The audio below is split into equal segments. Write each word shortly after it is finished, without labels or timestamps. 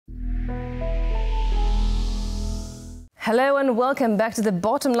Hello and welcome back to The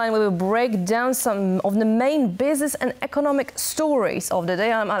Bottom Line, where we break down some of the main business and economic stories of the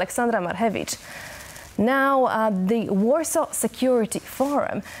day. I'm Aleksandra Marchewicz. Now, at the Warsaw Security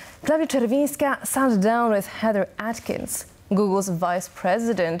Forum, Klaudii Czerwińska sat down with Heather Adkins, Google's Vice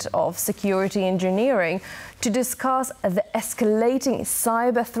President of Security Engineering, to discuss the escalating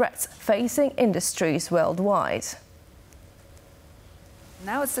cyber threats facing industries worldwide.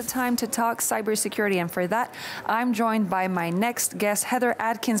 Now it's the time to talk cybersecurity, and for that, I'm joined by my next guest, Heather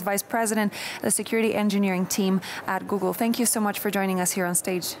Adkins, Vice President of the Security Engineering Team at Google. Thank you so much for joining us here on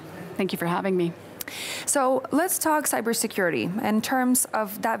stage. Thank you for having me. So let's talk cybersecurity. In terms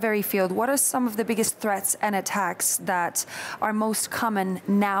of that very field, what are some of the biggest threats and attacks that are most common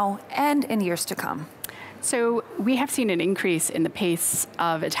now and in years to come? So we have seen an increase in the pace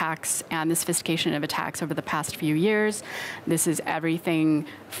of attacks and the sophistication of attacks over the past few years. This is everything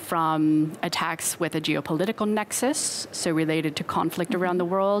from attacks with a geopolitical nexus, so related to conflict around the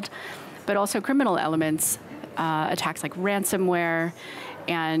world, but also criminal elements, attacks like ransomware,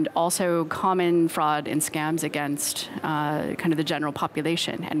 and also common fraud and scams against kind of the general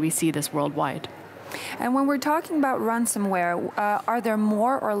population, and we see this worldwide. And when we're talking about ransomware, are there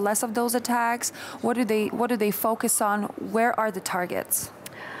more or less of those attacks? What do they focus on? Where are the targets?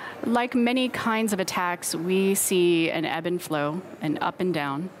 Like many kinds of attacks, we see an ebb and flow, an up and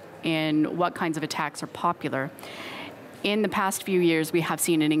down, in what kinds of attacks are popular. In the past few years, we have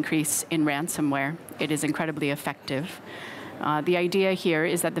seen an increase in ransomware. It is incredibly effective. The idea here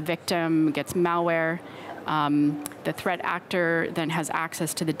is that the victim gets malware. The threat actor then has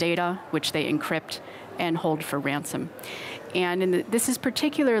access to the data, which they encrypt and hold for ransom. And this is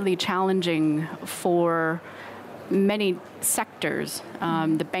particularly challenging for many sectors,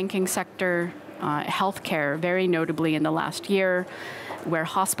 the banking sector, healthcare, very notably in the last year, where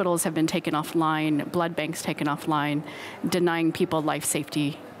hospitals have been taken offline, blood banks taken offline, denying people life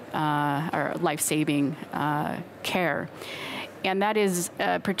safety or life-saving care. And that is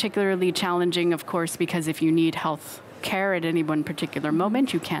particularly challenging, of course, because if you need health care at any one particular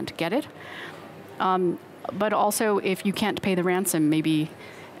moment, you can't get it. But also, if you can't pay the ransom, maybe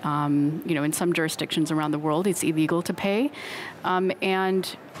in some jurisdictions around the world, it's illegal to pay.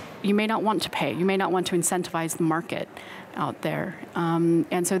 And you may not want to pay. You may not want to incentivize the market out there.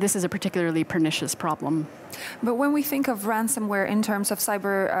 And so this is a particularly pernicious problem. But when we think of ransomware in terms of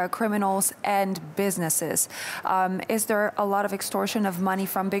cyber criminals and businesses, is there a lot of extortion of money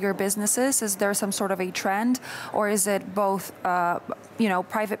from bigger businesses? Is there some sort of a trend, or is it both,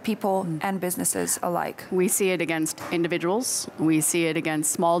 private people and businesses alike? We see it against individuals, we see it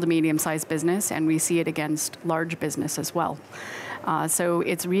against small to medium-sized business, and we see it against large business as well. So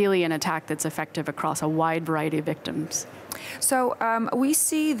it's really an attack that's effective across a wide variety of victims. So we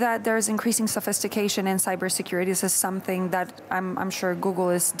see that there's increasing sophistication in cybersecurity. This is something that I'm sure Google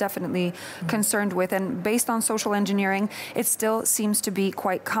is definitely concerned with. And based on social engineering, it still seems to be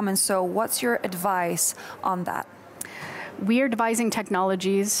quite common. So what's your advice on that? We are devising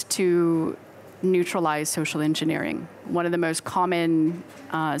technologies to neutralize social engineering. One of the most common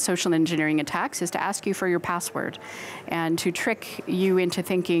social engineering attacks is to ask you for your password and to trick you into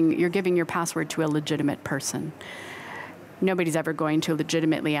thinking you're giving your password to a legitimate person. Nobody's ever going to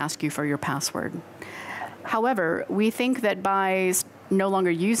legitimately ask you for your password. However, we think that by no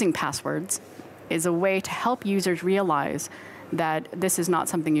longer using passwords is a way to help users realize that this is not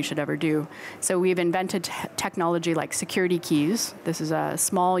something you should ever do. So we've invented technology like security keys. This is a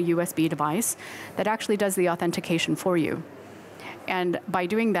small USB device that actually does the authentication for you. And by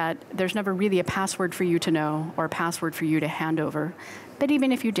doing that, there's never really a password for you to know or a password for you to hand over. But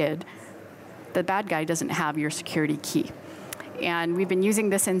even if you did, the bad guy doesn't have your security key. And we've been using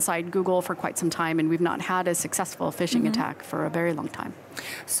this inside Google for quite some time, and we've not had a successful phishing attack for a very long time.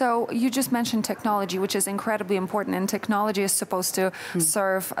 So you just mentioned technology, which is incredibly important, and technology is supposed to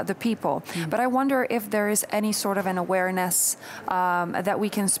serve the people. But I wonder if there is any sort of an awareness that we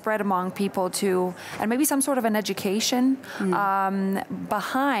can spread among people to, and maybe some sort of an education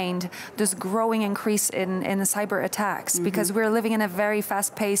behind this growing increase in cyber attacks, because we're living in a very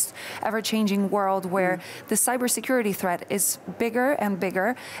fast-paced, ever-changing world where the cybersecurity threat is bigger and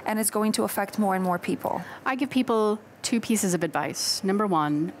bigger, and it's going to affect more and more people. I give people two pieces of advice. Number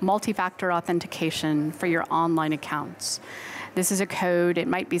one, multi-factor authentication for your online accounts. This is a code. It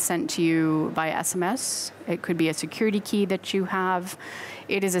might be sent to you by SMS. It could be a security key that you have.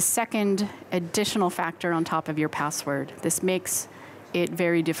 It is a second additional factor on top of your password. This makes it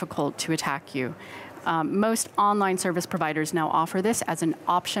very difficult to attack you. Most online service providers now offer this as an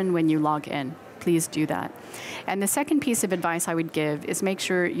option when you log in. please do that. And the second piece of advice I would give is make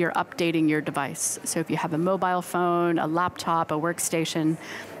sure you're updating your device. So if you have a mobile phone, a laptop, a workstation,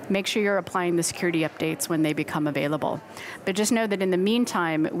 make sure you're applying the security updates when they become available. But just know that in the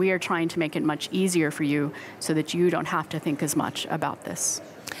meantime, we are trying to make it much easier for you so that you don't have to think as much about this.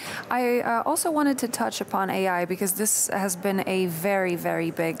 I also wanted to touch upon AI because this has been a very,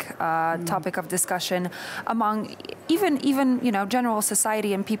 very big topic of discussion among even general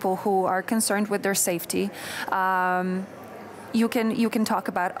society and people who are concerned with their safety. You can talk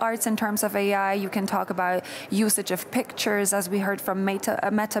about arts in terms of AI. You can talk about usage of pictures, as we heard from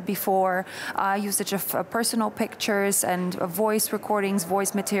Meta before, usage of personal pictures and voice recordings,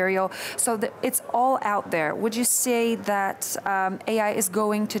 voice material. So it's all out there. Would you say that AI is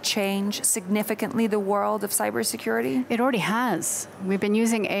going to change significantly the world of cybersecurity? It already has. We've been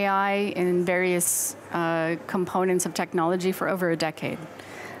using AI in various components of technology for over a decade.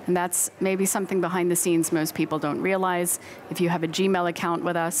 And that's maybe something behind the scenes most people don't realize. If you have a Gmail account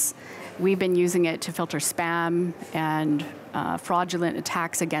with us, we've been using it to filter spam and fraudulent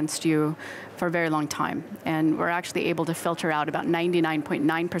attacks against you for a very long time. And we're actually able to filter out about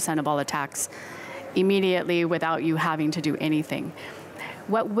 99.9% of all attacks immediately without you having to do anything.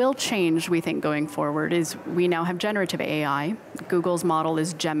 What will change, we think, going forward is we now have generative AI. Google's model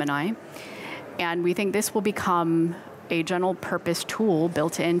is Gemini. And we think this will become a general purpose tool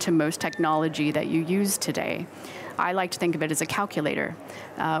built into most technology that you use today. I like to think of it as a calculator.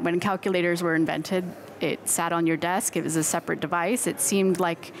 When calculators were invented, it sat on your desk. It was a separate device. It seemed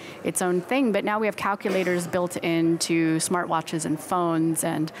like its own thing, but now we have calculators built into smartwatches and phones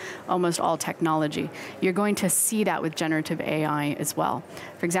and almost all technology. You're going to see that with generative AI as well.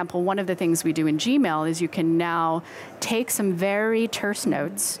 For example, one of the things we do in Gmail is you can now take some very terse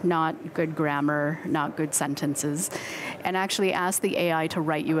notes, not good grammar, not good sentences, and actually ask the AI to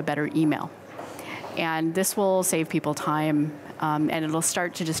write you a better email. And this will save people time, and it'll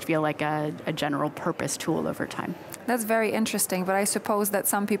start to just feel like a general purpose tool over time. That's very interesting, but I suppose that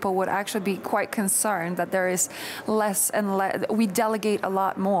some people would actually be quite concerned that there is less and less, we delegate a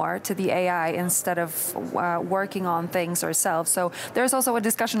lot more to the AI instead of working on things ourselves. So there's also a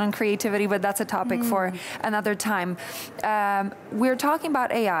discussion on creativity, but that's a topic for another time. We're talking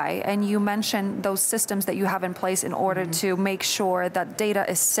about AI, and you mentioned those systems that you have in place in order to make sure that data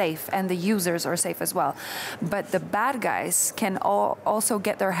is safe and the users are safe as well. But the bad guys can also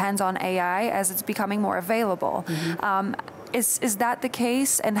get their hands on AI as it's becoming more available. Is that the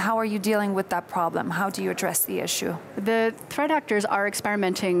case, and how are you dealing with that problem? How do you address the issue? The threat actors are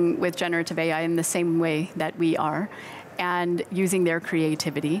experimenting with generative AI in the same way that we are, and using their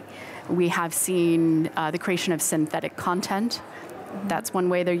creativity. We have seen the creation of synthetic content. That's one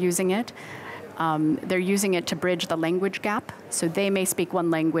way they're using it. They're using it to bridge the language gap. So they may speak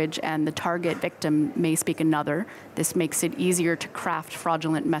one language and the target victim may speak another. This makes it easier to craft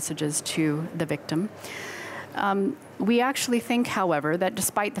fraudulent messages to the victim. We actually think, however, that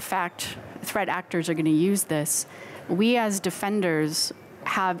despite the fact threat actors are going to use this, we as defenders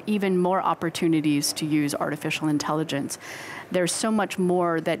have even more opportunities to use artificial intelligence. There's so much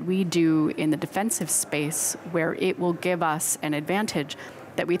more that we do in the defensive space where it will give us an advantage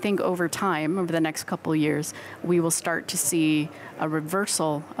that we think over time, over the next couple of years, we will start to see a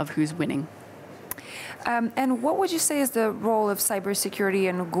reversal of who's winning. And what would you say is the role of cybersecurity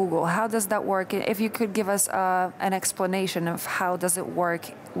in Google? How does that work? If you could give us an explanation of how does it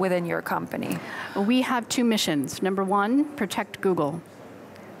work within your company? We have two missions. Number one, protect Google.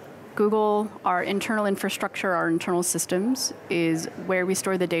 Google, our internal infrastructure, our internal systems, is where we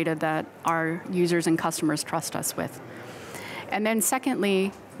store the data that our users and customers trust us with. And then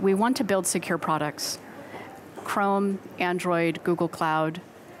secondly, we want to build secure products. Chrome, Android, Google Cloud.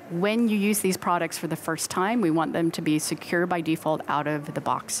 When you use these products for the first time, we want them to be secure by default out of the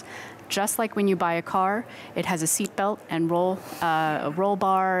box. Just like when you buy a car, it has a seatbelt and a roll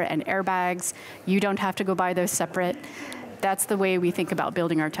bar and airbags. You don't have to go buy those separate. That's the way we think about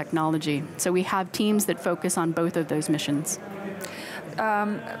building our technology. So we have teams that focus on both of those missions.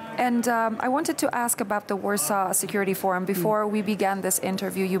 I wanted to ask about the Warsaw Security Forum. Before we began this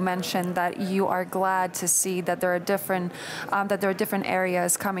interview, you mentioned that you are glad to see that there are different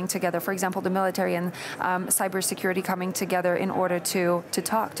areas coming together. For example, the military and cybersecurity coming together in order to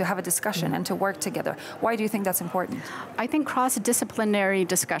talk, to have a discussion, and to work together. Why do you think that's important? I think cross-disciplinary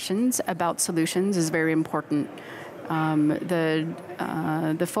discussions about solutions is very important.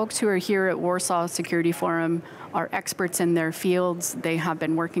 The folks who are here at Warsaw Security Forum are experts in their fields. They have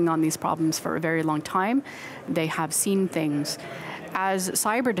been working on these problems for a very long time. They have seen things. as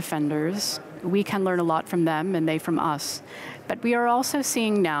cyber defenders, we can learn a lot from them and they from us. But we are also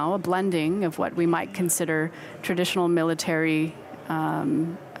seeing now a blending of what we might consider traditional military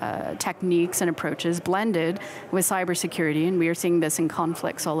techniques and approaches blended with cybersecurity, and we are seeing this in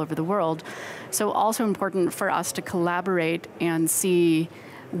conflicts all over the world. So also important for us to collaborate and see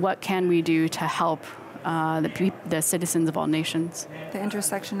what can we do to help the citizens of all nations. The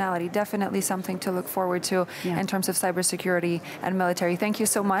intersectionality, definitely something to look forward to in terms of cybersecurity and military. Thank you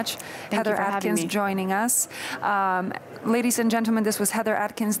so much. Heather Adkins joining us. Ladies and gentlemen, this was Heather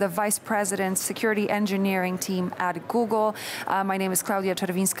Adkins, the Vice President, Security Engineering Team at Google. My name is Klaudia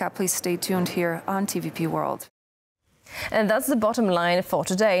Czerwińska. Please stay tuned here on TVP World. And that's the bottom line for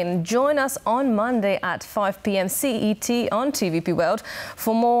today. And join us on Monday at 5 p.m. CET on TVP World.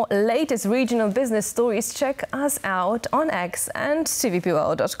 For more latest regional business stories, check us out on X and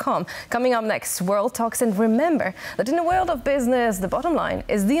tvpworld.com. Coming up next, World Talks. And remember that in the world of business, the bottom line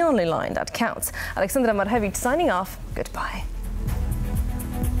is the only line that counts. Aleksandra Marchewicz signing off. Goodbye.